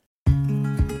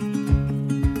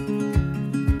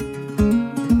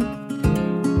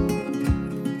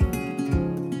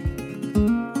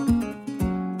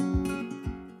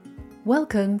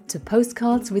Welcome to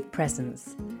Postcards with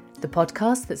Presence, the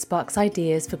podcast that sparks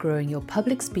ideas for growing your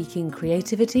public speaking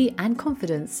creativity and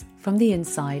confidence from the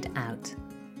inside out.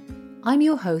 I'm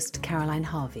your host, Caroline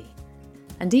Harvey,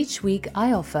 and each week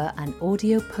I offer an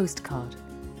audio postcard,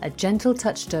 a gentle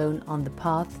touchstone on the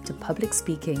path to public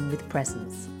speaking with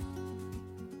presence.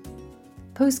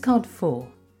 Postcard 4.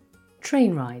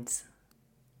 Train Rides.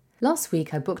 Last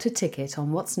week I booked a ticket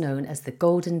on what's known as the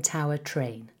Golden Tower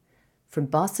train, from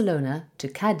Barcelona to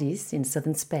Cadiz in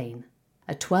southern Spain,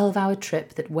 a 12-hour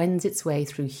trip that wends its way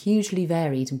through hugely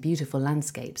varied and beautiful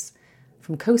landscapes,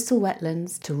 from coastal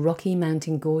wetlands to rocky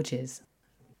mountain gorges.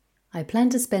 I plan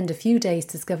to spend a few days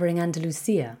discovering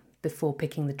Andalusia before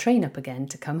picking the train up again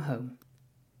to come home.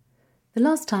 The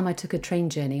last time I took a train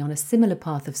journey on a similar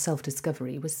path of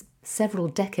self-discovery was several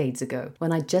decades ago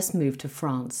when I just moved to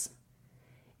France.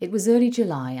 It was early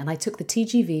July and I took the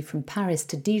TGV from Paris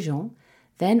to Dijon,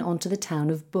 then on to the town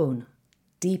of Beaune,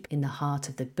 deep in the heart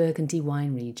of the Burgundy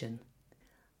wine region.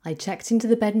 I checked into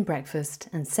the bed and breakfast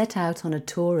and set out on a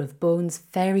tour of Beaune's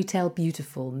fairy tale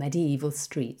beautiful medieval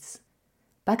streets.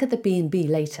 Back at the B&B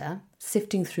later,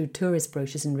 sifting through tourist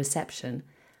brochures and reception,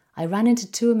 I ran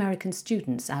into two American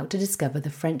students out to discover the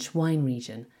French wine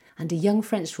region and a young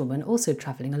French woman also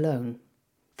travelling alone.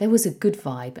 There was a good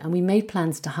vibe and we made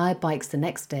plans to hire bikes the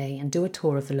next day and do a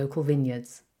tour of the local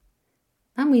vineyards.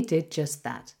 And we did just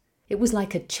that. It was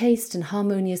like a chaste and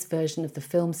harmonious version of the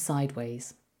film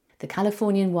Sideways. The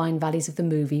Californian wine valleys of the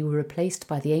movie were replaced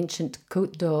by the ancient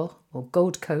Côte d'Or, or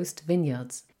Gold Coast,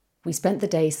 vineyards. We spent the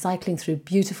day cycling through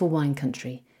beautiful wine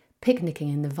country, picnicking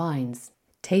in the vines,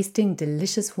 tasting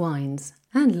delicious wines,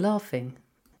 and laughing.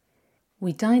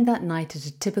 We dined that night at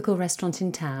a typical restaurant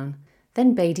in town,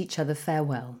 then bade each other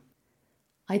farewell.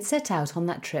 I'd set out on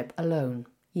that trip alone,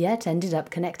 yet ended up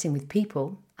connecting with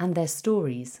people and their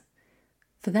stories.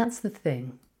 For that's the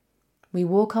thing. We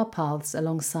walk our paths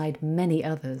alongside many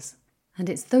others, and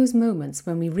it's those moments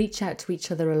when we reach out to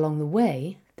each other along the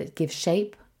way that give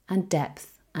shape and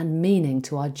depth and meaning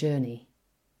to our journey.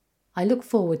 I look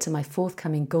forward to my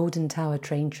forthcoming Golden Tower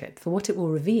train trip for what it will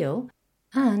reveal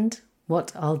and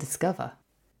what I'll discover.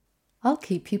 I'll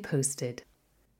keep you posted.